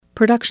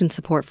Production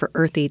support for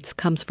Earth Eats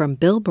comes from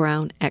Bill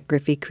Brown at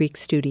Griffey Creek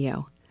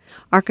Studio.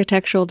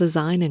 Architectural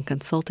design and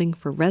consulting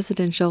for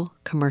residential,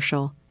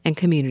 commercial, and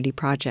community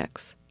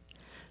projects.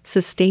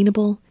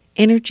 Sustainable,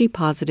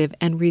 energy-positive,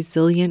 and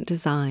resilient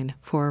design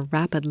for a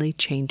rapidly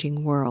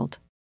changing world.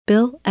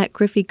 Bill at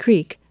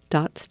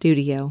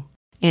GriffeyCreek.studio.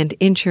 And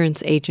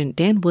insurance agent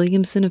Dan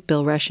Williamson of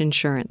Bill Rush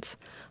Insurance,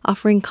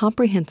 offering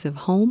comprehensive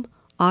home,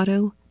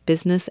 auto,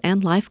 business,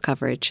 and life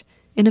coverage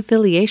in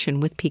affiliation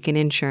with Pekin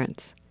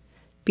Insurance.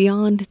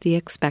 Beyond the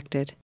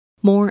expected.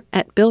 More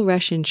at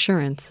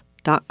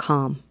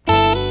BillRushInsurance.com.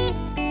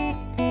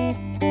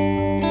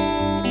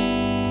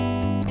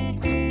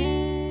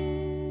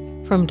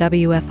 From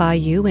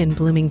WFIU in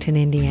Bloomington,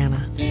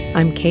 Indiana,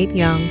 I'm Kate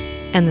Young,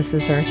 and this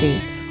is Earth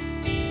Eats.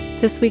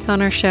 This week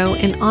on our show,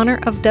 in honor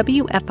of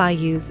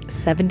WFIU's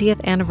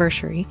 70th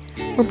anniversary,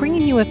 we're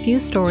bringing you a few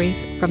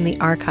stories from the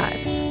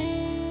archives.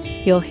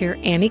 You'll hear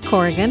Annie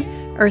Corrigan,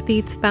 Earth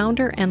Eats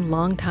founder and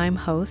longtime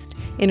host,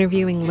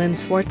 interviewing Lynn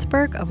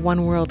Swartzberg of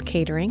One World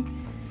Catering.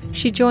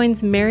 She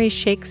joins Mary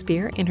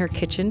Shakespeare in her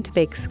kitchen to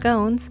bake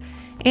scones,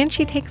 and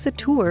she takes a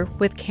tour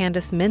with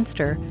Candace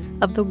Minster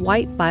of the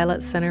White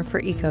Violet Center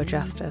for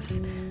Eco-Justice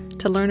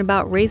to learn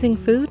about raising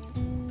food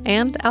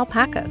and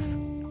alpacas.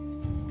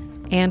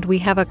 And we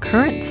have a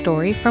current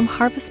story from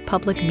Harvest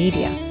Public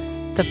Media,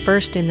 the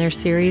first in their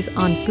series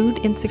on food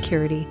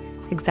insecurity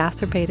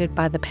exacerbated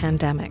by the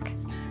pandemic.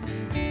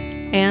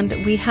 And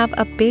we have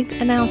a big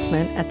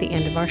announcement at the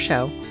end of our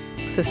show,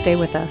 so stay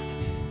with us.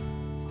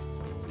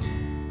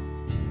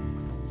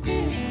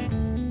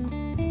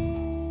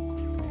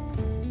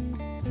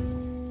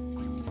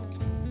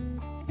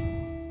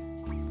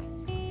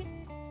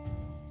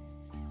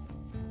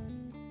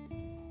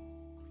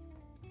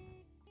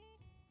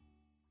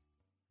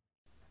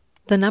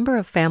 The number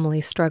of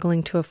families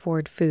struggling to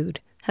afford food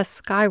has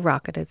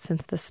skyrocketed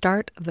since the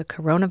start of the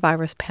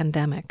coronavirus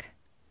pandemic.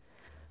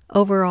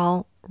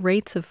 Overall,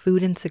 rates of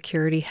food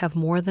insecurity have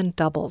more than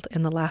doubled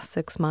in the last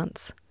 6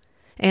 months,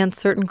 and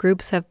certain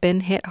groups have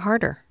been hit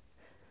harder.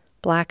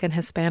 Black and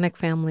Hispanic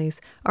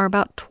families are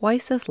about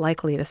twice as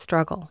likely to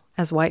struggle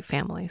as white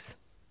families.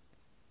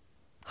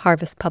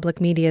 Harvest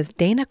Public Media's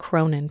Dana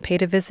Cronin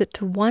paid a visit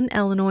to one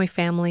Illinois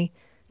family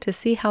to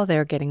see how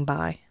they're getting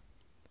by.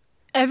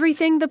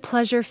 Everything the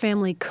Pleasure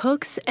family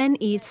cooks and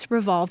eats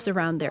revolves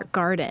around their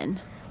garden.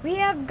 We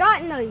have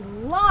gotten a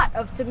lot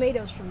of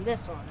tomatoes from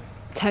this one.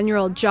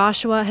 10-year-old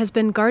Joshua has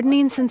been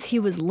gardening since he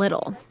was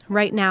little.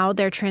 Right now,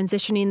 they're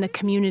transitioning the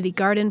community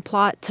garden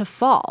plot to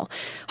fall,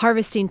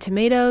 harvesting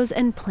tomatoes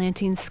and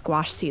planting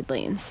squash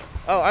seedlings.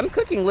 Oh, I'm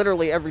cooking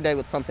literally every day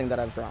with something that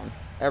I've grown,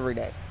 every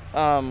day.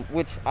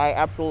 Which I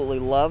absolutely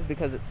love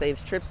because it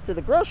saves trips to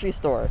the grocery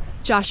store.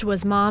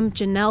 Joshua's mom,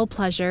 Janelle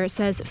Pleasure,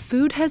 says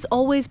food has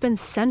always been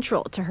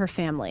central to her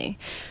family.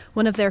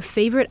 One of their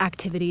favorite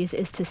activities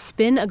is to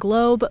spin a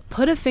globe,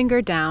 put a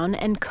finger down,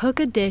 and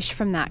cook a dish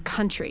from that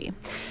country.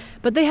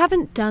 But they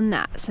haven't done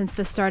that since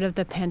the start of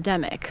the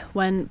pandemic,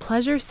 when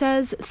Pleasure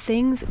says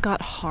things got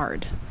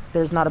hard.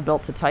 There's not a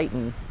belt to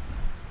tighten.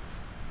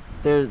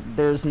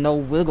 There's no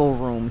wiggle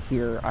room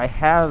here.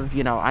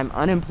 I'm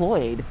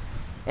unemployed.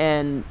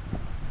 And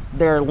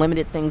there are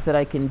limited things that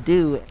I can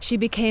do. She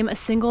became a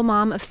single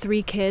mom of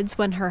 3 kids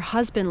when her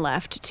husband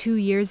left 2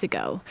 years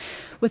ago.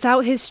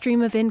 Without his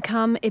stream of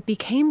income, it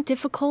became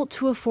difficult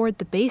to afford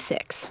the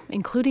basics,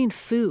 including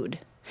food.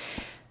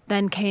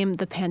 Then came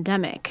the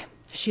pandemic.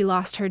 She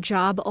lost her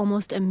job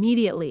almost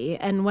immediately,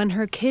 and when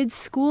her kids'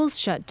 schools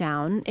shut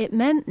down, it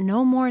meant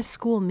no more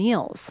school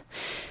meals.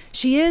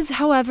 She is,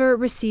 however,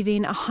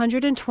 receiving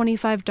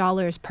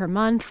 $125 per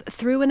month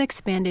through an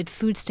expanded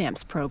food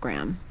stamps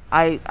program.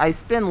 I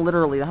spend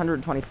literally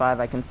 $125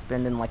 I can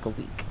spend in like a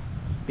week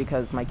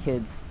because my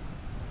kids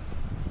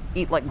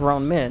eat like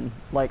grown men,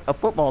 like a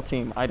football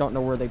team. I don't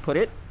know where they put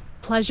it.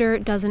 Pleasure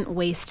doesn't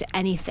waste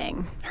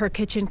anything. Her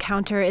kitchen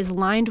counter is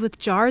lined with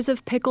jars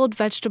of pickled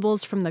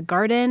vegetables from the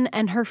garden,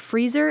 and her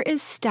freezer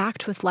is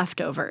stacked with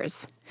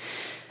leftovers.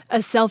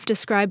 A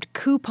self-described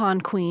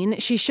coupon queen,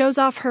 she shows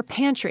off her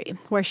pantry,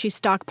 where she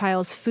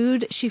stockpiles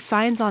food she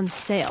finds on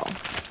sale.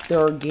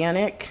 They're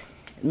organic,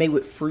 made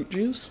with fruit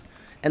juice.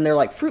 And they're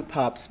like fruit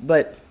pops,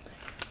 but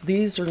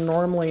these are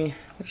normally,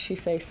 what did she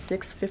say,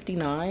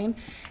 $6.59,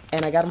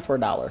 and I got them for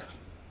 $1.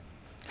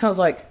 I was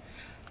like,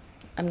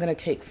 I'm going to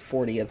take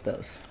 40 of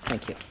those.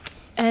 Thank you.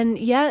 And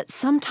yet,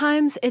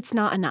 sometimes it's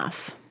not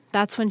enough.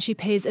 That's when she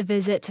pays a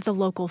visit to the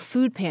local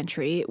food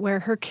pantry where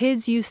her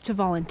kids used to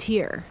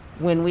volunteer.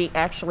 When we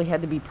actually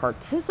had to be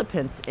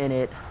participants in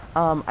it,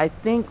 I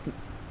think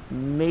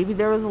maybe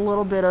there was a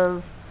little bit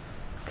of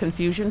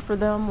confusion for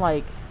them,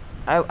 like,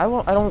 I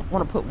don't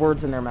want to put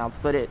words in their mouths,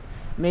 but it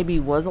maybe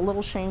was a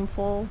little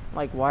shameful.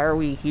 Like, why are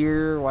we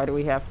here? Why do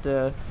we have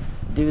to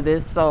do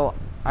this? So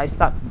I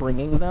stopped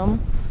bringing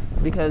them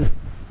because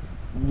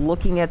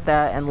looking at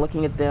that and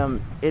looking at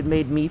them, it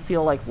made me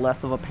feel like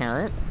less of a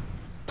parent.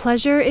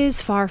 Pleasure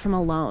is far from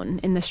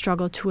alone in the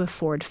struggle to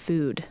afford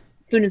food.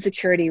 Food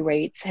insecurity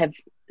rates have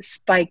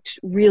spiked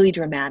really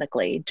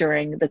dramatically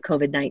during the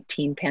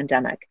COVID-19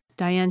 pandemic.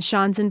 Diane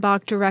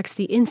Schanzenbach directs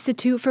the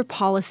Institute for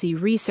Policy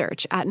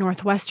Research at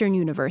Northwestern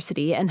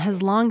University and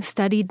has long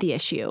studied the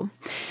issue.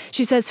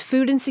 She says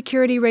food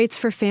insecurity rates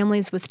for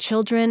families with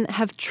children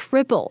have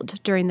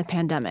tripled during the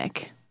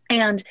pandemic.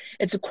 And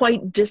it's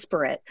quite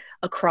disparate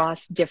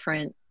across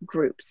different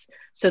groups.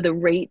 So the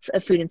rates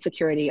of food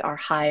insecurity are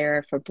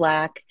higher for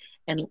Black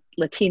and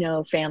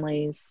Latino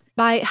families.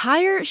 By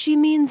higher, she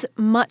means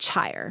much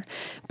higher.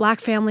 Black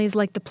families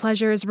like the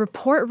Pleasures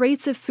report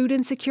rates of food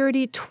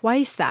insecurity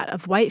twice that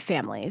of white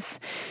families.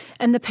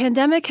 And the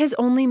pandemic has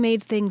only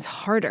made things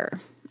harder.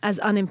 As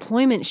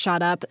unemployment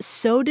shot up,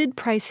 so did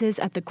prices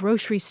at the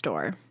grocery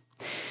store.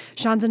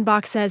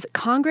 Schanzenbach says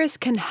Congress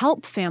can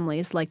help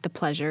families like the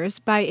Pleasures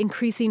by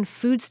increasing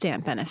food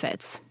stamp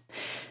benefits.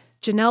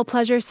 Janelle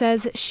Pleasure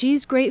says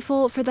she's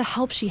grateful for the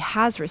help she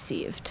has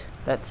received.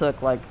 That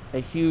took like a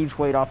huge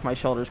weight off my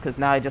shoulders because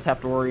now I just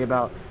have to worry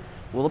about,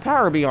 will the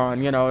power be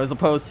on, as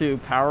opposed to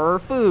power or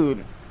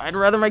food. I'd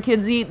rather my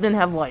kids eat than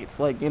have lights.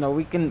 We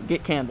can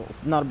get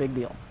candles. Not a big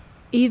deal.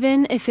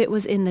 Even if it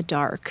was in the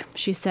dark,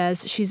 she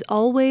says she's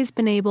always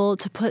been able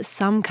to put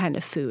some kind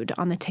of food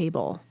on the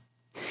table.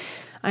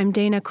 I'm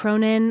Dana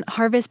Cronin,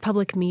 Harvest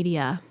Public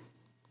Media.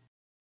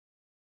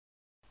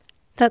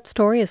 That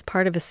story is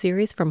part of a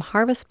series from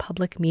Harvest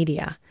Public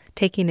Media,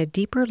 taking a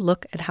deeper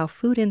look at how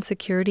food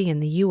insecurity in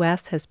the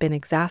U.S. has been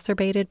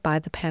exacerbated by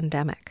the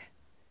pandemic.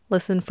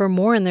 Listen for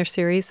more in their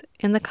series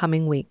in the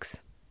coming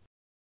weeks.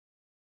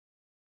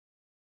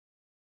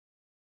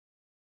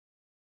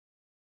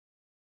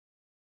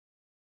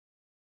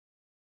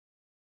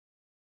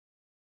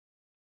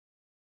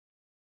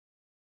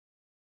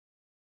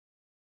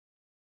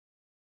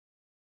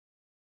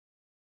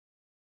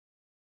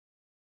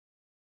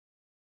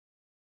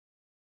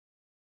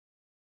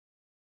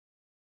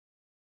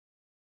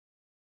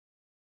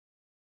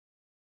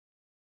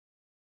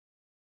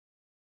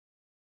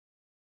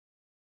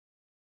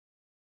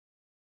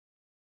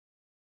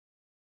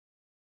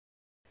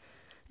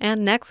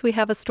 And next we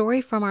have a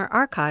story from our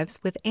archives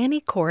with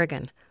Annie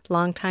Corrigan,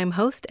 longtime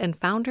host and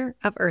founder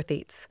of Earth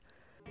Eats.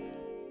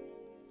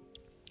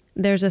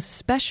 There's a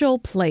special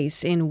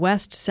place in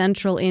West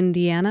Central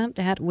Indiana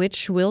at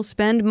which we'll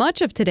spend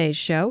much of today's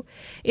show.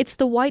 It's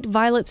the White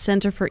Violet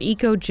Center for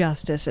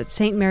Eco-Justice at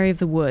St. Mary of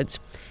the Woods.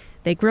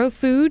 They grow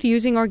food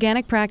using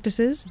organic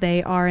practices.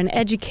 They are an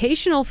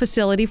educational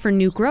facility for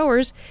new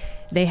growers.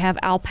 They have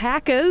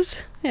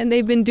alpacas, and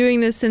they've been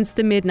doing this since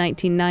the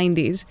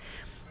mid-1990s.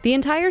 The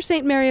entire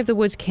St. Mary of the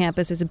Woods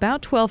campus is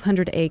about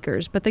 1,200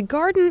 acres, but the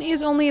garden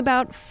is only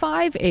about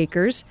 5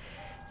 acres.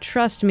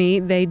 Trust me,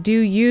 they do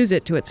use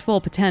it to its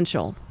full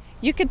potential.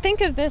 You could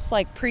think of this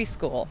like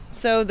preschool.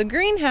 So the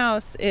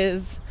greenhouse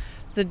is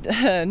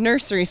the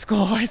nursery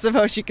school, I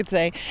suppose you could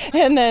say.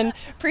 And then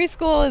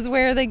preschool is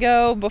where they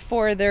go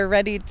before they're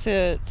ready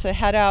to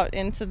head out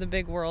into the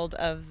big world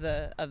of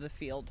the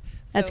field.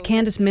 That's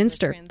Candace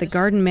Minster, the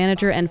garden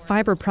manager and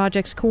fiber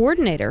projects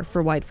coordinator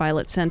for White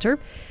Violet Center.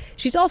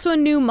 She's also a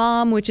new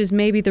mom, which is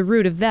maybe the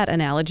root of that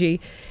analogy.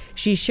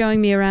 She's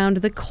showing me around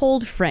the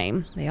cold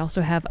frame. They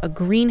also have a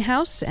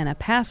greenhouse and a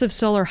passive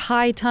solar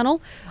high tunnel,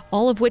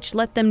 all of which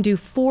let them do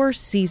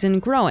 4-season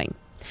growing.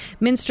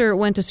 Minster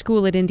went to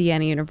school at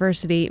Indiana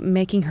University,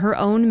 making her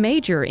own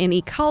major in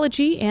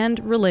ecology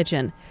and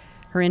religion.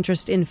 Her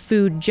interest in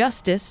food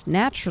justice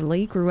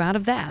naturally grew out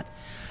of that.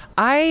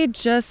 I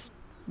just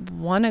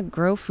want to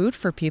grow food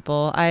for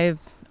people.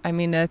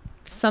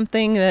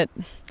 Something that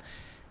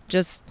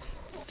just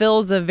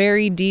fills a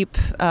very deep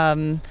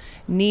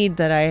need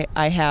that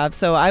I have.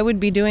 So I would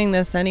be doing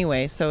this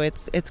anyway. So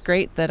it's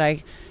great that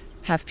I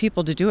have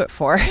people to do it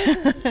for.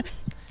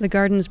 The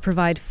gardens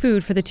provide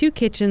food for the 2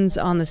 kitchens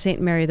on the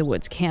St. Mary of the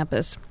Woods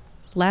campus.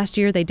 Last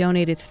year, they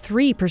donated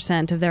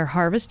 3% of their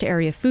harvest to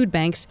area food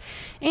banks,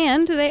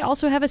 and they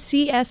also have a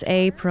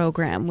CSA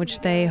program, which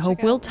they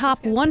hope will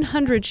top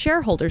 100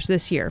 shareholders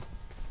this year.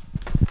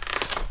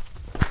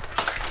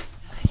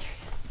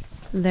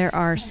 There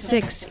are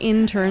 6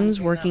 interns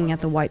working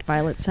at the White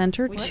Violet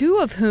Center, 2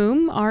 of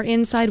whom are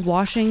inside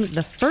washing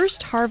the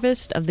first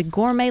harvest of the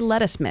gourmet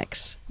lettuce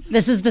mix.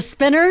 This is the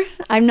spinner.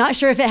 I'm not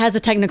sure if it has a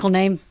technical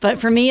name, but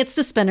for me, it's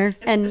the spinner.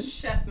 It's the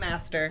Chef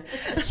Master.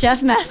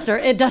 Chef Master.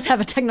 It does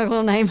have a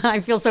technical name. I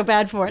feel so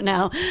bad for it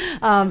now.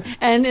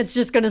 And it's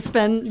just going to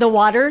spin the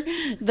water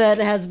that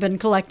has been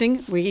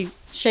collecting. We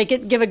shake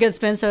it, give a good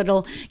spin so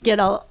it'll get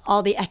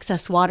all the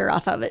excess water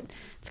off of it.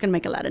 It's going to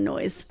make a lot of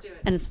noise,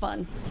 and it's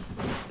fun.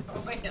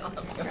 Oh, wait, I'll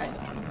help you. All right.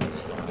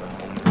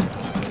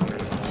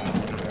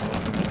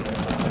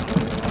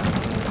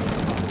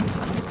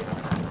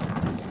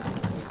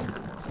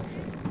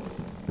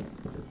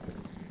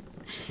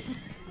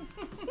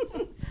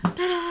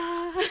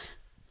 Ta-da!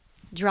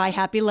 Dry,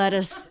 happy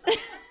lettuce.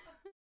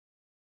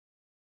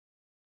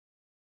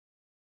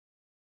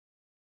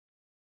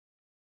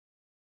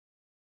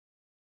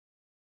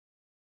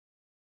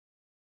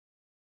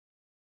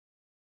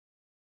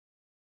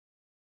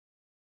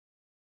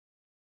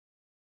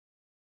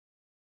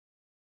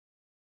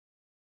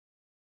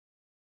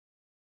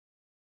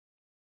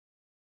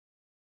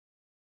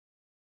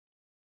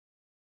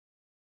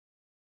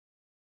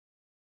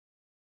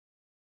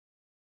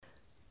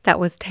 That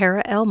was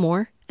Tara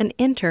Elmore, an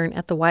intern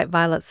at the White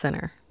Violet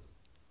Center.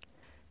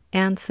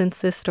 And since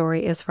this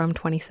story is from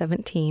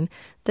 2017,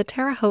 the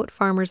Terre Haute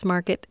Farmers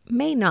Market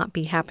may not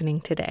be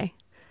happening today.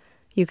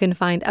 You can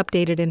find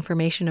updated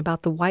information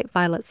about the White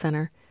Violet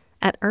Center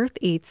at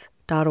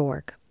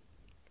eartheats.org.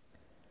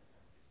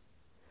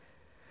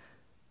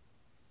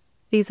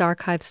 These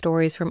archive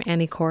stories from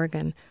Annie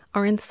Corrigan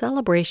are in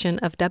celebration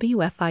of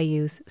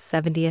WFIU's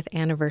 70th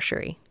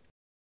anniversary.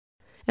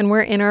 And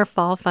we're in our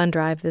fall fund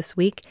drive this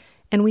week,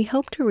 and we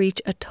hope to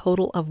reach a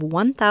total of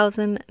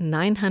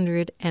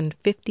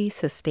 1,950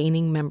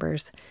 sustaining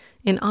members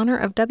in honor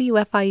of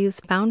WFIU's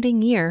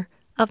founding year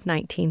of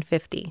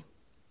 1950.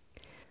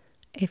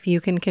 If you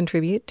can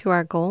contribute to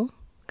our goal,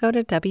 go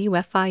to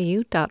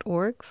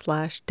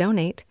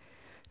wfiu.org/donate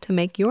to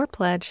make your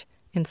pledge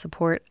in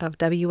support of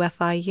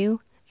WFIU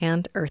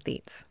and Earth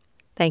Eats.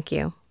 Thank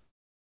you.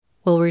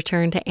 We'll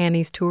return to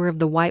Annie's tour of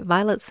the White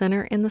Violet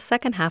Center in the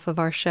second half of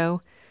our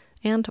show,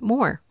 and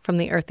more from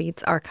the Earth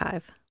Eats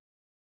archive.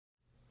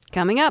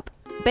 Coming up,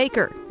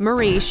 baker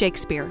Marie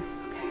Shakespeare.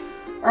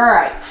 All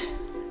right,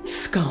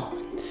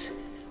 scones.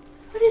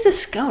 What is a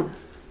scone?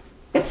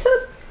 It's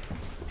a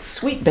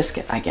sweet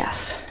biscuit, I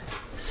guess.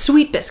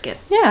 Sweet biscuit.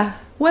 Yeah,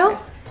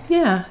 well,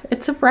 yeah,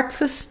 it's a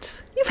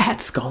breakfast. You've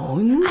had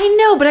scones. I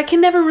know, but I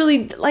can never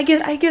really, I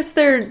guess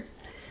they're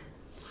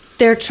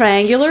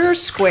triangular or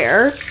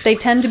square. They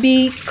tend to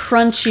be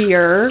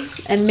crunchier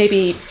and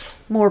maybe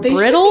more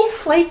brittle.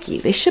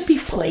 They should be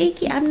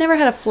flaky. I've never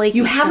had a flaky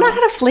You have not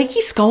had a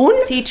flaky scone?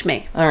 Teach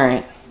me. All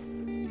right.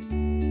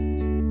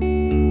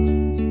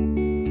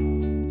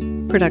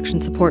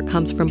 Production support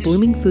comes from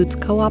Blooming Foods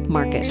Co-op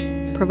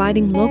Market,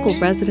 providing local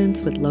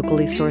residents with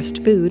locally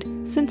sourced food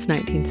since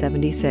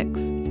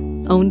 1976.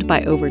 Owned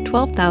by over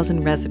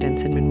 12,000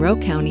 residents in Monroe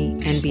County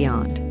and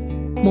beyond.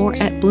 More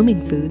at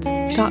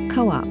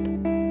bloomingfoods.coop.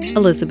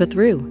 Elizabeth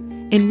Rue,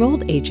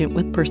 enrolled agent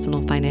with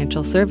Personal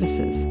Financial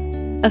Services,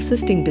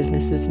 assisting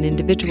businesses and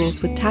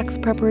individuals with tax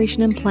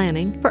preparation and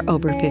planning for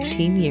over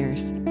 15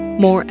 years.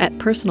 More at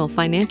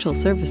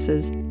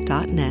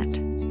personalfinancialservices.net.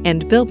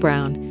 And Bill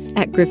Brown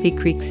at Griffey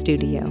Creek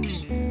Studio,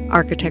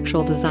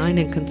 architectural design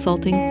and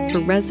consulting for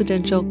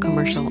residential,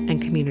 commercial,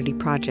 and community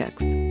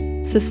projects.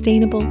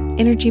 Sustainable,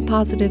 energy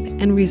positive,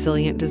 and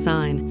resilient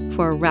design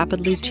for a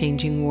rapidly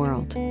changing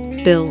world.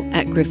 Bill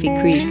at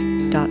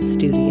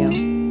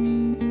griffeycreek.studio.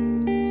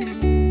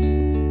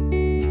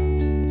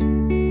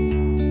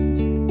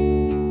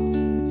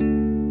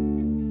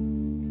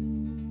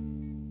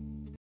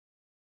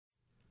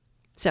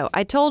 So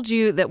I told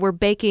you that we're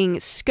baking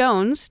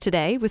scones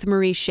today with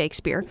Marie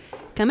Shakespeare.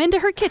 Come into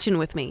her kitchen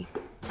with me.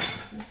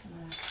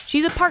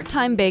 She's a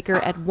part-time baker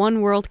at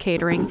One World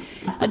Catering,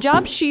 a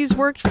job she's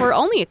worked for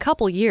only a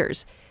couple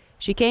years.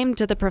 She came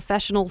to the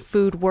professional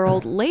food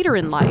world later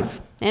in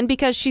life, and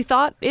because she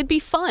thought it'd be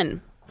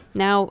fun.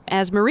 Now,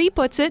 as Marie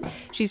puts it,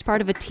 she's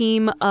part of a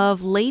team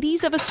of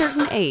ladies of a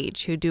certain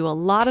age who do a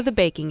lot of the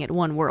baking at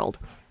One World.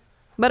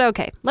 But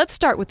okay, let's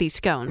start with these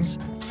scones.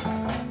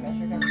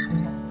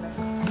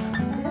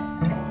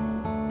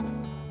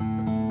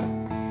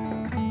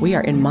 We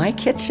are in my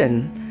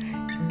kitchen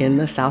in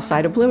the south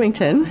side of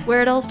Bloomington.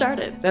 Where it all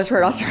started. That's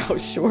where it all started. Oh,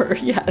 sure,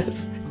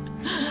 yes.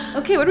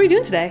 Okay, what are we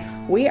doing today?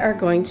 We are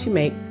going to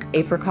make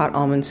apricot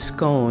almond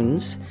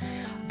scones.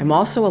 I'm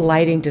also a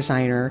lighting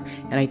designer,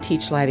 and I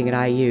teach lighting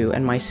at IU,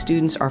 and my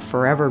students are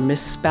forever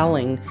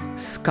misspelling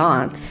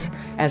sconce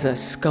as a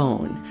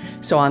scone.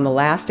 So on the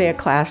last day of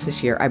class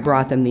this year, I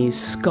brought them these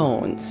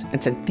scones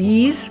and said,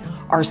 these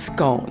are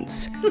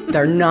scones.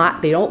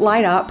 They don't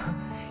light up,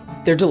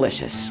 they're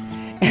delicious.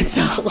 And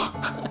so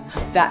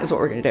that is what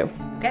we're gonna do.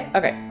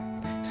 Okay,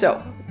 so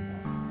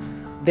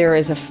there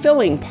is a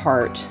filling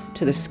part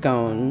to the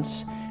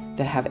scones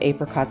that have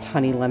apricots,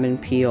 honey, lemon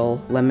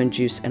peel, lemon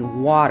juice,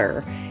 and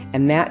water.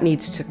 And that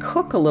needs to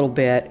cook a little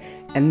bit,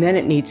 and then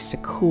it needs to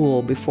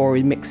cool before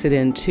we mix it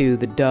into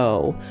the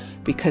dough,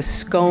 because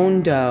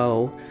scone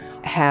dough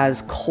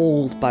has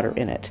cold butter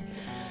in it.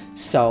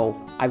 So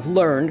I've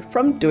learned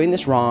from doing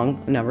this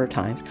wrong a number of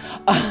times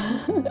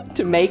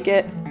to make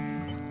it,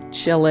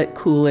 chill it,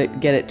 cool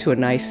it, get it to a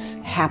nice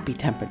happy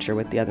temperature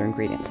with the other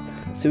ingredients.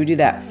 So we do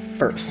that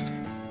first.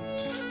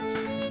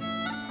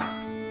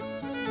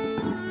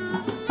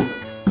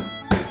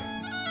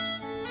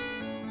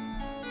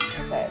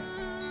 Okay,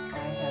 I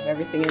have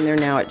everything in there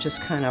now. It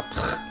just kind of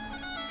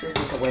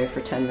sizzles away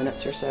for 10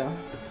 minutes or so.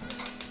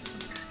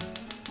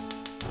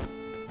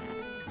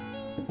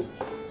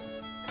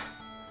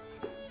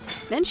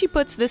 Then she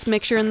puts this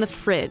mixture in the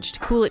fridge to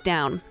cool it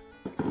down.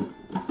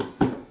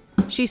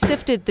 She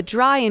sifted the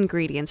dry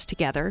ingredients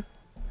together.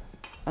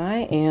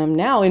 I am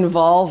now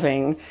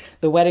involving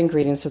the wet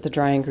ingredients with the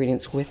dry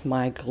ingredients with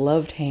my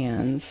gloved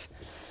hands,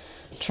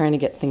 trying to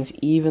get things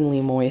evenly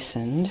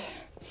moistened.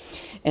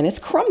 And it's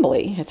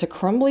crumbly. It's a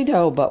crumbly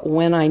dough, but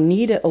when I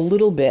knead it a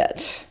little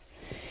bit,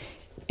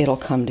 it'll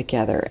come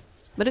together.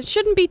 But it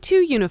shouldn't be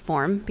too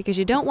uniform because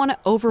you don't want to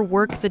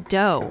overwork the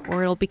dough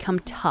or it'll become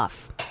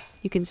tough.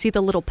 You can see the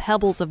little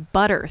pebbles of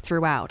butter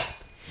throughout.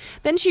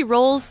 Then she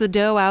rolls the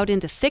dough out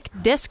into thick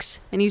discs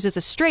and uses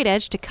a straight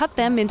edge to cut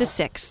them into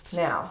sixths.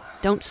 Now,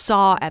 don't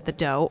saw at the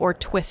dough or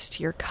twist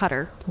your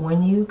cutter.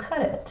 when you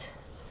cut it,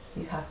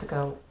 you have to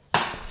go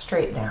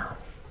straight down.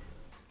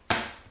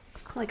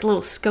 Like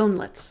little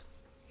sconelets.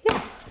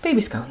 Yeah,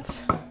 baby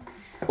scones.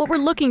 What we're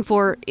looking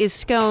for is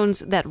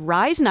scones that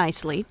rise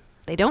nicely,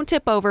 they don't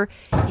tip over,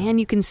 and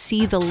you can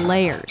see the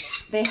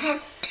layers. They have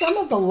some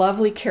of the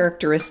lovely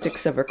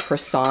characteristics of a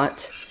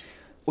croissant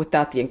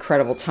without the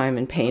incredible time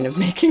and pain of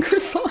making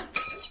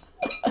croissants.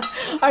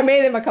 I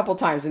made them a couple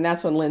times, and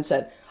that's when Lynn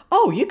said,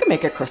 "Oh, you can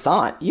make a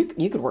croissant. You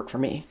could work for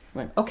me." I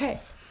went, okay.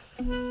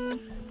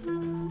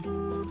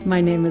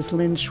 My name is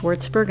Lynn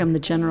Schwartzberg. I'm the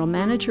general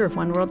manager of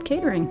One World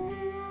Catering.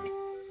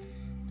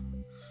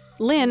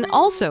 Lynn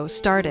also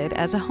started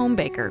as a home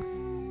baker.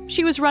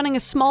 She was running a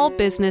small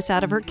business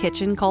out of her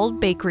kitchen called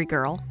Bakery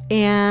Girl.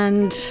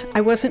 And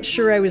I wasn't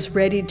sure I was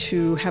ready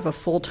to have a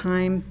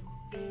full-time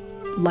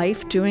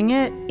life doing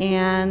it,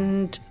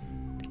 and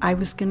I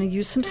was going to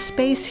use some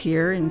space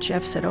here, and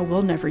Jeff said, "Oh,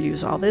 we'll never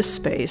use all this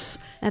space."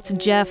 That's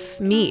Jeff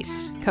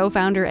Meese,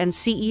 co-founder and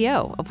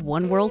CEO of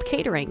One World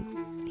Catering.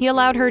 He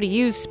allowed her to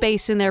use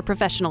space in their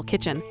professional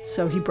kitchen.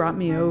 So he brought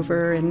me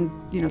over, and,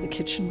 the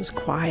kitchen was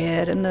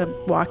quiet, and the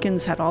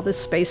walk-ins had all this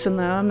space in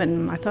them,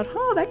 and I thought,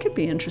 oh, that could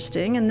be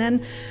interesting. And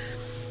then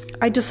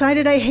I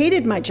decided I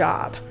hated my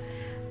job.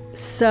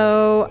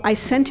 So I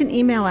sent an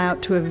email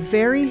out to a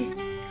very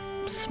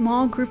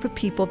small group of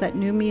people that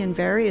knew me in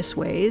various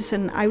ways,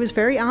 and I was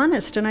very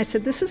honest, and I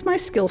said, this is my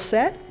skill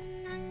set.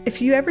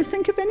 If you ever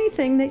think of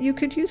anything that you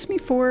could use me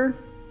for,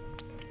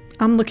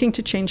 I'm looking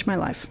to change my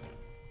life.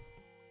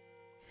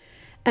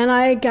 And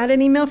I got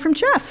an email from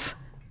Jeff,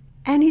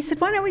 and he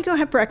said, why don't we go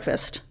have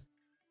breakfast?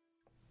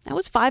 That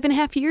was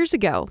 5.5 years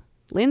ago.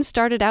 Lynn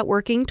started out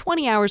working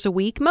 20 hours a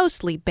week,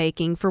 mostly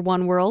baking for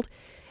One World.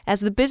 As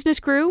the business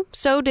grew,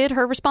 so did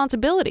her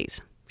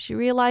responsibilities. She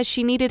realized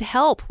she needed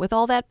help with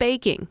all that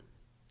baking.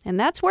 And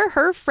that's where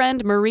her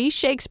friend Marie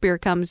Shakespeare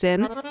comes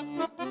in.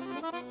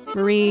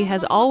 Marie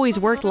has always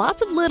worked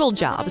lots of little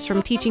jobs,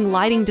 from teaching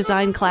lighting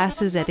design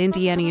classes at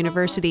Indiana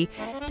University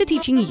to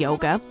teaching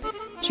yoga.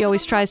 She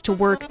always tries to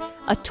work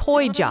a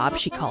toy job,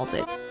 she calls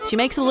it. She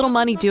makes a little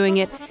money doing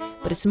it,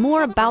 but it's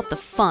more about the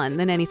fun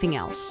than anything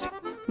else.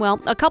 Well,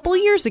 a couple of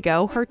years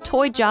ago, her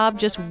toy job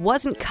just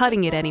wasn't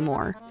cutting it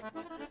anymore.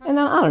 And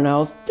then, I don't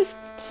know, just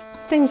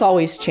things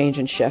always change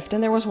and shift.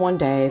 And there was one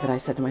day that I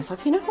said to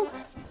myself,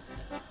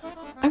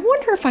 I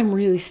wonder if I'm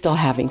really still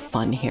having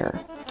fun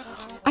here.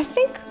 I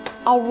think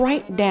I'll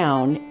write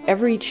down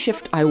every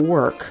shift I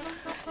work,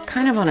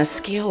 kind of on a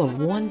scale of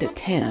 1 to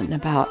 10,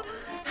 about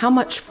how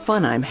much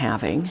fun I'm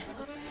having.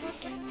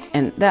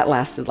 And that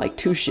lasted like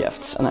 2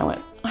 shifts. And I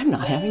went, I'm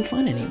not having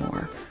fun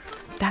anymore.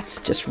 That's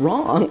just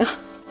wrong.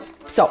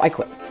 So I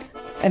quit.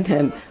 And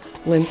then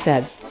Lynn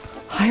said,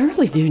 I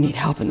really do need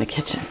help in the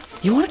kitchen.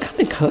 You want to come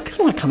and cook?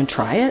 You want to come and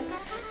try it?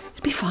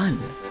 It'd be fun.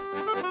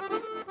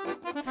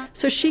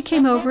 So she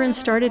came over and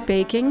started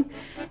baking,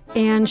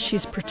 and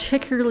she's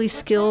particularly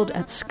skilled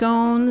at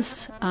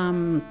scones,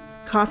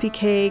 coffee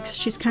cakes.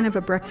 She's kind of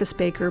a breakfast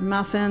baker,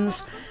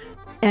 muffins,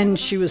 and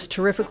she was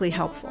terrifically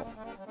helpful.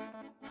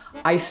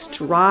 I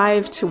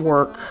strive to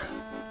work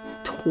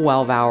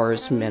 12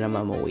 hours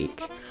minimum a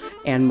week,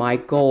 and my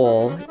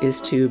goal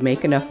is to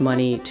make enough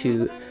money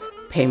to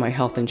pay my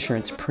health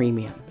insurance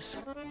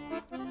premiums.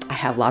 I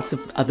have lots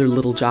of other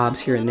little jobs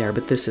here and there,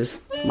 but this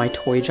is my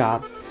toy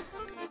job.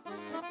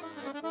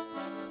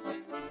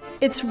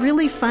 It's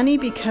really funny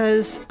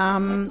because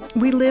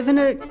we live in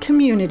a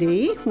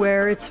community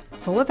where it's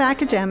full of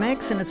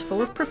academics and it's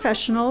full of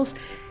professionals,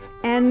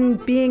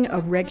 and being a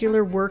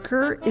regular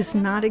worker is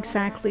not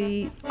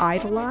exactly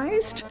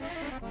idolized.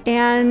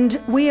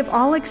 And we have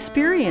all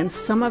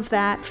experienced some of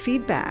that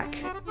feedback.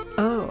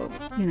 Oh,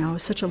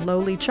 such a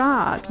lowly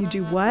job. You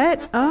do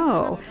what?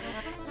 Oh.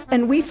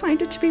 And we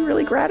find it to be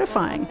really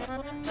gratifying.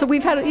 So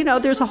we've had,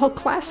 there's a whole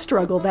class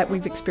struggle that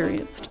we've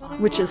experienced,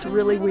 which is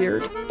really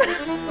weird.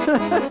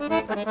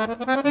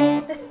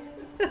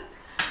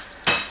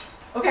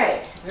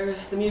 Okay,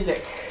 there's the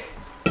music.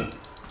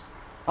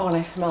 Oh, and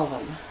I smell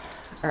them.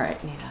 All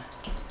right, Nita.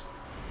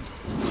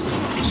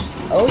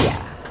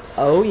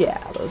 Oh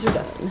yeah, those are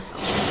done.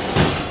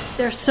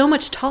 They're so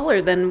much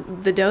taller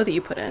than the dough that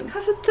you put in.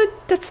 Because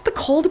that's the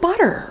cold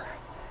butter.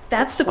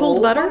 That's the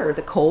cold butter?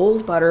 The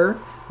cold butter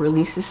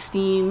releases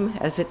steam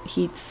as it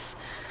heats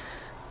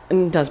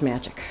and does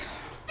magic.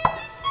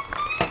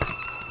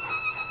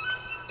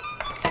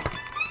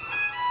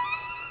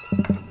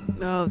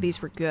 Oh,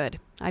 these were good.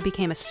 I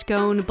became a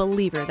scone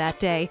believer that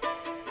day.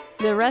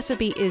 The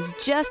recipe is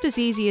just as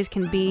easy as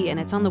can be, and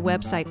it's on the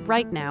website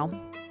right now.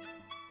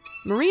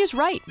 Marie is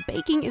right.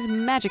 Baking is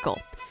magical.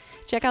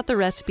 Check out the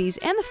recipes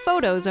and the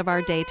photos of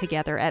our day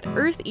together at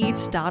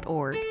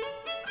eartheats.org.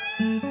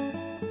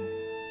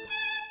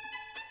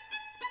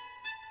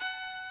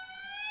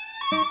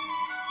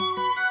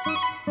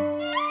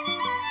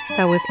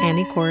 That was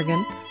Annie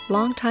Corrigan,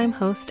 longtime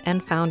host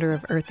and founder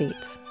of Earth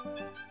Eats.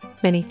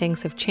 Many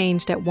things have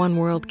changed at One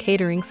World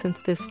Catering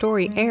since this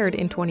story aired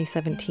in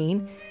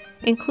 2017.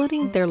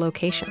 including their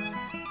location.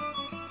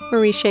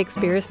 Marie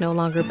Shakespeare is no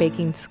longer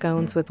baking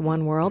scones with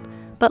One World,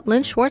 but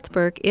Lynn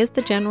Schwartzberg is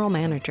the general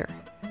manager.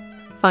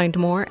 Find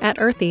more at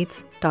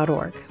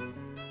eartheats.org.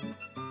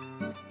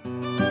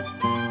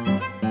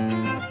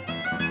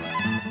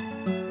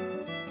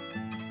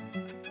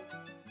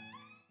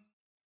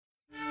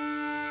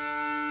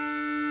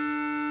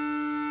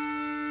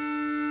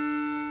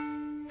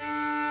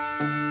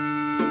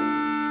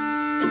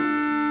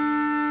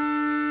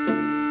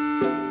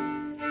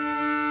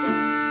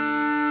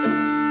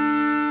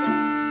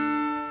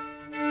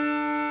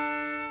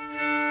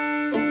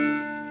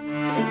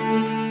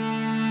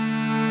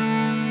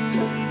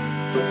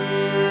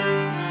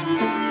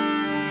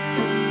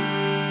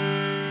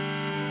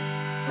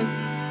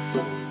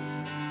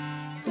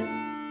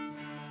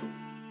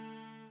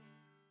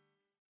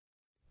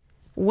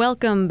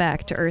 Welcome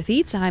back to Earth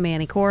Eats. I'm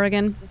Annie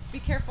Corrigan. Just be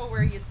careful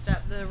where you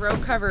step. The row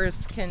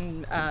covers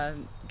can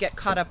get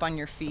caught up on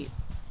your feet.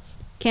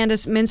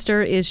 Candace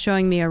Minster is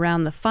showing me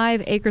around the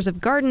 5 acres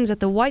of gardens at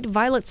the White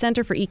Violet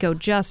Center for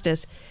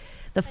Eco-Justice.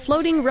 The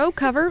floating row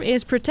cover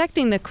is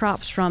protecting the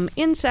crops from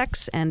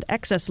insects and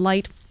excess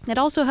light. It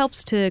also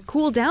helps to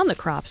cool down the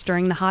crops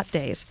during the hot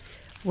days.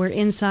 We're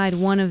inside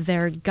one of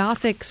their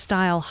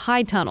Gothic-style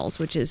high tunnels,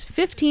 which is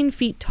 15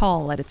 feet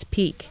tall at its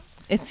peak.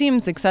 It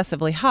seems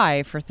excessively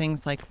high for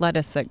things like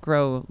lettuce that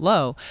grow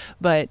low,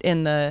 but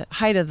in the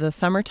height of the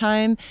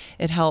summertime,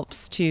 it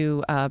helps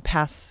to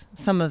pass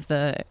some of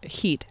the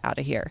heat out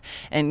of here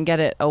and get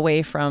it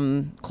away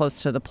from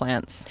close to the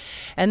plants.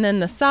 And then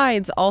the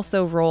sides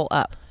also roll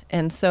up.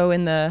 And so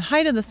in the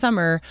height of the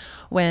summer,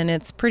 when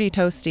it's pretty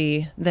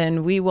toasty,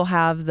 then we will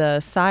have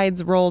the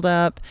sides rolled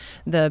up,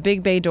 the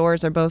big bay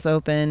doors are both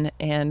open,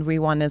 and we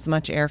want as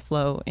much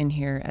airflow in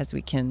here as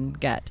we can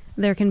get.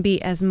 There can be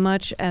as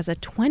much as a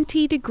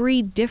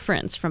 20-degree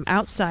difference from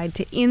outside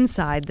to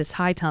inside this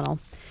high tunnel.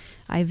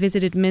 I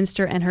visited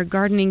Minster and her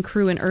gardening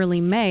crew in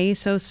early May,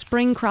 so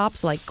spring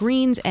crops like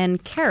greens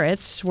and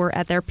carrots were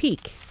at their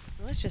peak.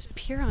 So let's just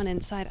peer on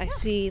inside. I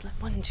see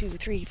 1, 2,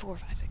 3, 4,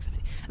 5, 6, 7,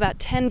 8. About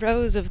 10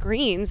 rows of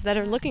greens that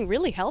are looking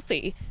really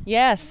healthy.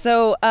 Yes,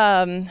 so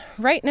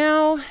right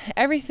now,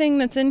 everything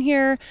that's in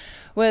here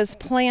was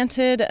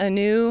planted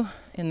anew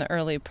in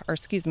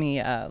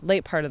the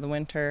late part of the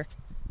winter.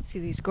 See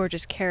these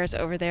gorgeous carrots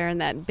over there in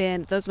that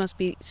bin. Those must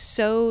be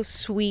so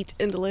sweet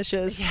and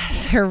delicious.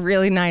 Yes, they're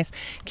really nice.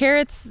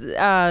 Carrots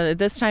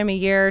this time of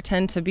year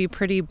tend to be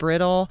pretty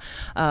brittle,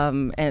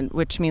 and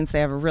which means they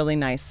have a really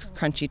nice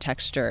crunchy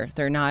texture.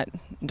 They're not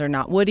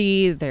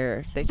woody.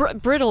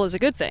 Brittle is a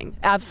good thing.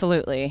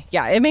 Absolutely.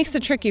 Yeah, it makes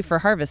it tricky for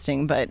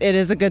harvesting, but it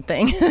is a good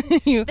thing.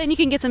 Then you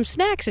can get some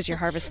snacks as you're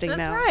harvesting.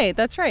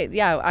 That's right.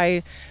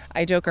 Yeah,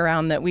 I joke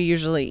around that we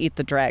usually eat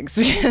the dregs,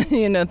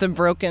 the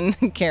broken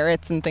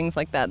carrots and things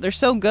like that. They're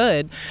so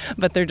good,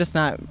 but they're just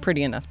not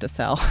pretty enough to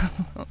sell.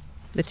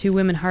 The 2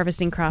 women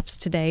harvesting crops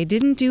today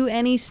didn't do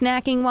any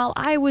snacking while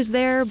I was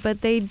there,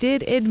 but they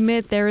did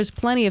admit there is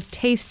plenty of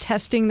taste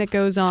testing that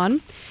goes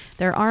on.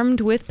 They're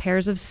armed with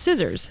pairs of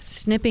scissors,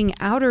 snipping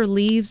outer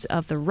leaves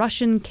of the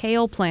Russian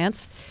kale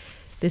plants.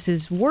 This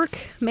is work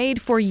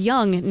made for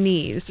young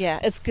knees. Yeah,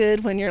 it's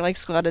good when you're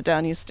squatted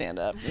down, you stand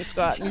up. You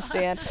squat and you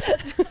stand.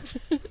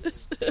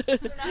 I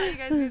don't know how you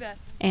guys do that.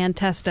 Ann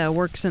Testa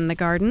works in the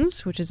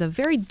gardens, which is a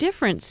very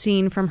different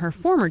scene from her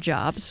former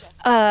jobs.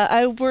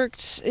 I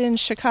worked in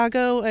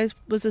Chicago. I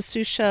was a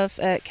sous chef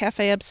at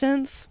Cafe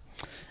Absinthe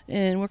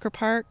in Wicker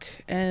Park,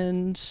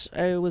 and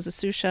I was a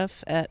sous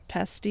chef at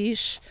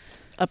Pastiche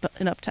up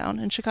in Uptown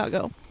in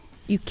Chicago.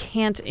 You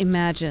can't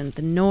imagine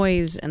the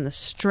noise and the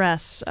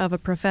stress of a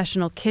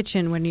professional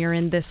kitchen when you're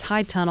in this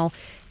high tunnel.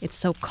 It's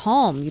so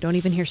calm, you don't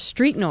even hear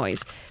street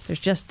noise. There's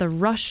just the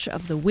rush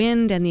of the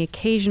wind and the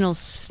occasional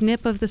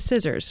snip of the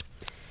scissors.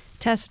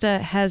 Testa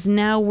has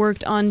now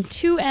worked on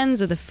 2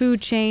 ends of the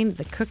food chain,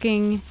 the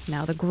cooking,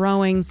 now the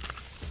growing.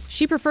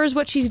 She prefers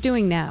what she's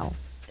doing now.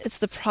 It's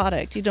the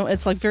product.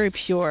 It's very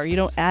pure. You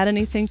don't add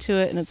anything to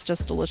it, and it's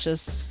just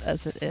delicious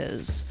as it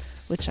is.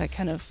 Which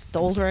the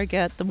older I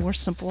get, the more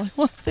simple I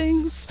want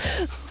things.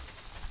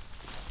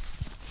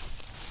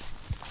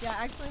 Yeah,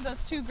 actually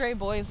those 2 gray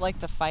boys like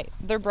to fight.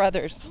 They're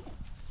brothers.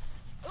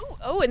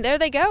 Oh, and there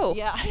they go.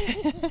 Yeah.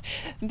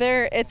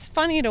 It's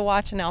funny to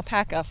watch an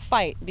alpaca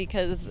fight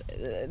because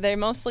they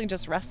mostly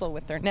just wrestle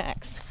with their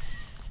necks.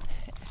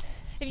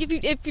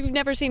 If you've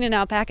never seen an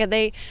alpaca,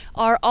 they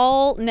are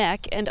all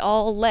neck and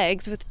all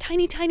legs with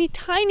tiny, tiny,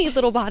 tiny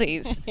little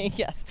bodies.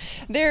 Yes.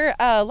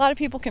 A lot of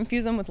people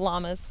confuse them with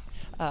llamas.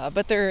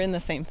 But they're in the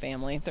same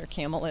family. They're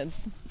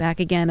camelids. Back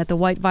again at the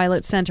White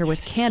Violet Center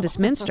with Candace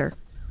Minster.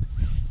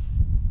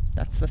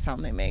 That's the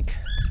sound they make.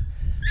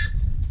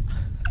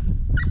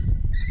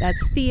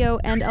 That's Theo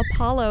and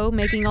Apollo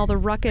making all the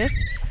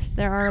ruckus.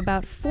 There are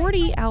about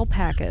 40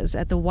 alpacas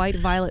at the White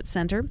Violet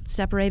Center,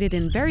 separated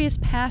in various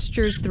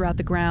pastures throughout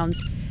the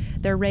grounds.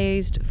 They're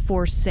raised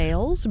for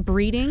sales,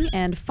 breeding,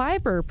 and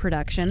fiber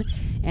production,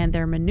 and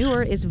their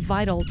manure is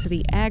vital to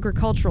the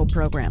agricultural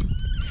program.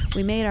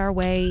 we made our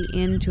way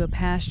into a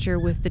pasture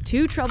with the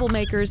two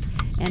troublemakers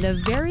and a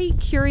very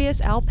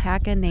curious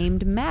alpaca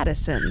named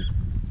Madison.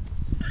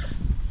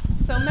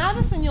 So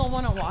Madison, you'll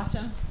want to watch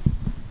him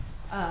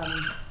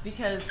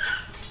because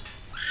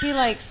he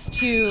likes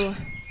to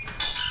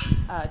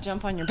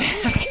jump on your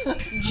back.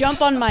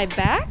 Jump on my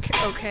back?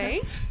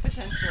 Okay.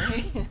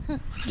 Potentially.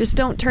 Just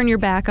don't turn your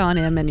back on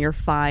him and you're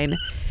fine.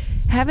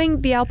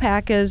 Having the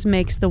alpacas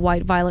makes the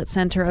White Violet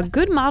Center a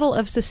good model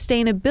of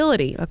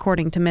sustainability,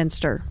 according to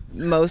Minster.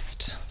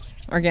 Most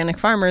organic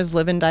farmers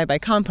live and die by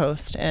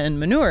compost and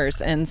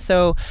manures, and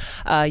so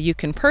you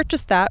can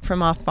purchase that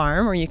from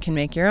off-farm or you can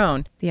make your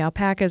own. The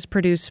alpacas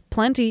produce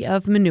plenty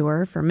of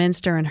manure for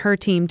Minster and her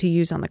team to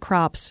use on the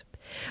crops.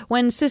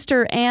 When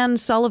Sister Anne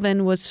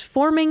Sullivan was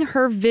forming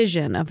her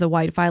vision of the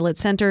White Violet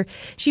Center,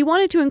 she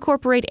wanted to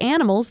incorporate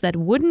animals that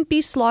wouldn't be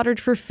slaughtered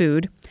for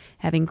food.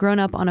 Having grown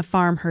up on a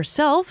farm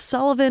herself,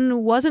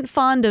 Sullivan wasn't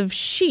fond of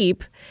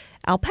sheep.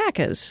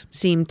 Alpacas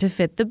seemed to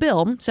fit the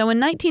bill, so in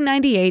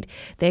 1998,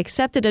 they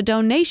accepted a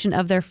donation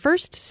of their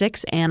first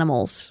 6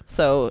 animals.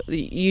 So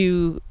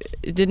you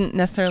didn't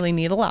necessarily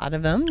need a lot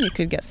of them. You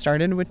could get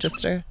started with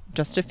just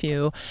a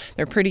few.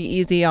 They're pretty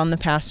easy on the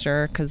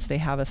pasture because they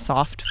have a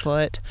soft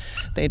foot.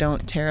 They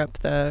don't tear up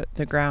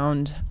the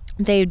ground.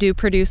 They do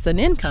produce an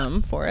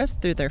income for us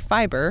through their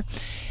fiber.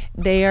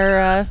 They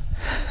are...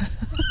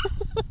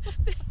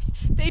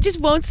 They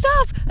just won't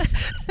stop.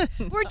 We're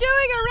doing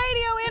a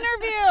radio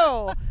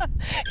interview.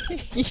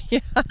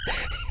 Yeah.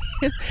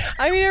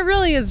 I mean, it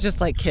really is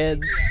just like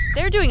kids.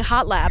 They're doing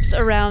hot laps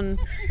around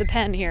the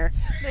pen here.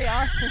 They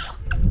are.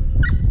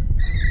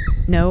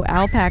 No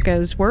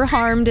alpacas were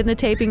harmed in the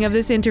taping of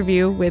this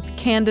interview with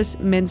Candace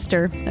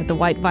Minster at the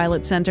White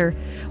Violet Center.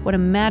 What a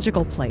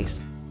magical place.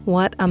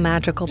 What a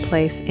magical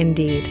place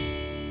indeed.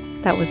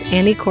 That was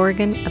Annie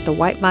Corrigan at the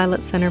White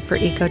Violet Center for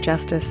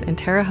Eco-Justice in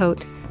Terre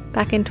Haute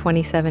back in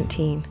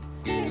 2017,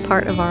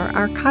 part of our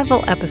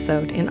archival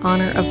episode in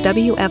honor of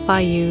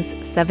WFIU's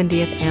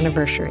 70th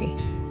anniversary.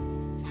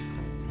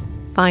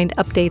 Find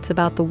updates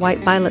about the White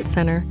Violet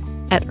Center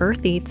at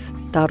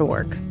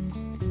eartheats.org.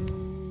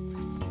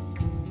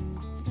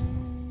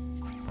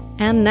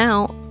 And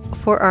now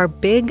for our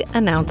big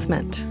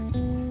announcement.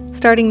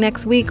 Starting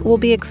next week, we'll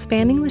be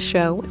expanding the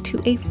show to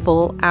a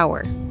full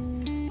hour.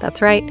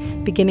 That's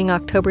right, beginning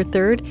October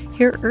 3rd,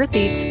 hear Earth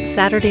Eats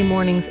Saturday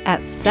mornings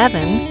at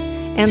 7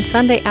 and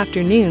Sunday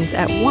afternoons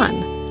at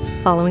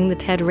 1, following the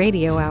TED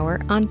Radio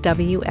Hour on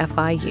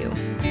WFIU.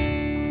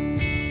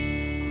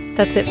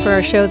 That's it for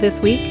our show this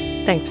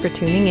week. Thanks for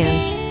tuning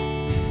in.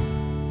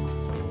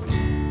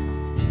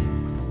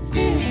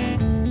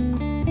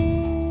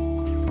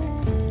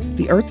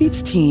 The Earth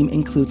Eats team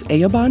includes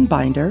Eoban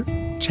Binder,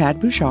 Chad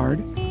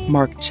Bouchard,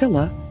 Mark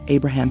Chilla,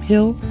 Abraham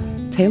Hill,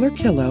 Taylor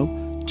Killow,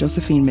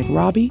 Josephine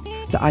McRobbie,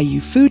 the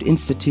IU Food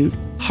Institute,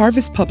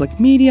 Harvest Public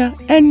Media,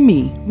 and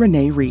me,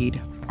 Renee Reed.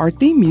 Our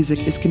theme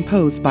music is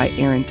composed by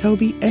Aaron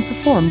Toby and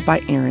performed by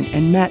Aaron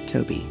and Matt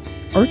Toby.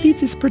 Earth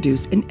Eats is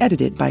produced and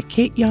edited by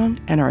Kate Young,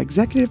 and our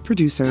executive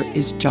producer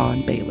is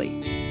John Bailey.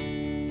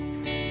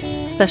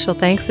 Special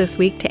thanks this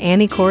week to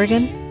Annie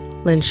Corrigan,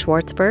 Lynn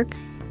Schwartzberg,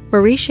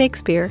 Marie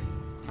Shakespeare,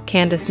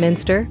 Candace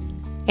Minster,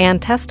 Ann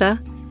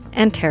Testa,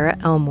 and Tara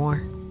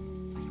Elmore.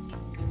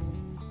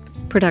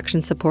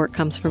 Production support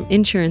comes from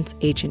insurance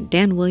agent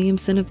Dan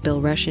Williamson of Bill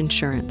Rush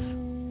Insurance,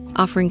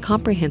 offering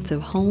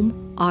comprehensive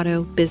home,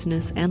 auto,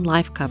 business, and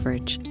life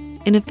coverage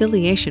in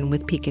affiliation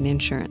with Pekin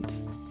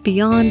Insurance.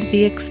 Beyond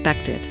the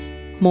expected.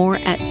 More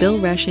at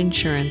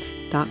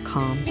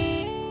BillRushInsurance.com.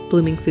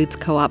 Blooming Foods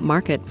Co-op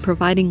Market,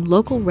 providing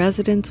local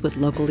residents with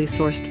locally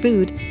sourced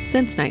food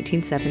since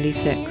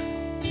 1976.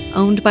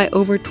 Owned by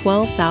over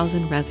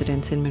 12,000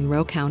 residents in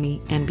Monroe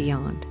County and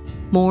beyond.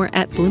 More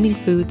at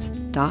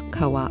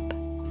bloomingfoods.coop.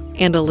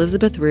 And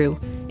Elizabeth Rue,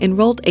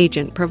 enrolled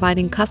agent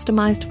providing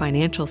customized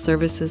financial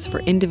services for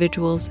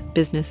individuals,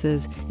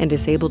 businesses, and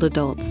disabled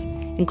adults,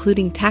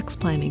 including tax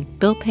planning,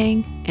 bill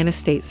paying, and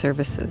estate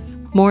services.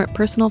 More at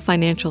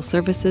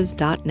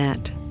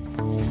personalfinancialservices.net.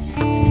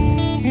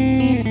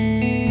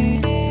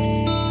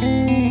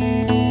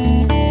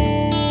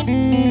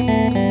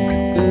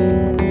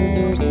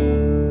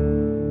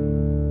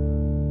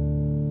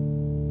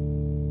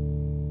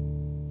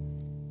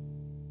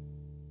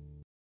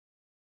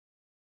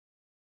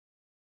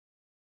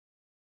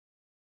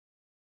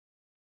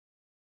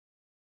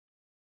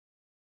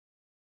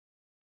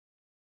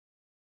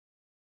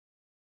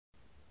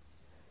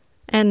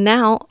 And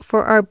now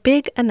for our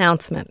big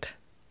announcement.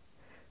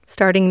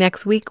 Starting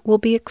next week, we'll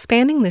be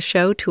expanding the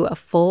show to a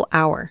full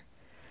hour.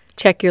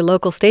 Check your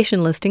local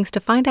station listings to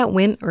find out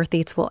when Earth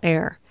Eats will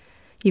air.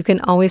 You can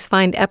always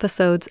find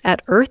episodes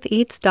at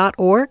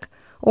eartheats.org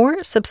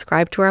or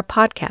subscribe to our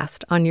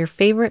podcast on your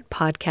favorite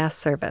podcast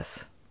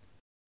service.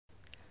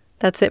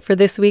 That's it for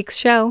this week's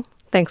show.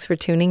 Thanks for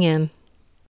tuning in.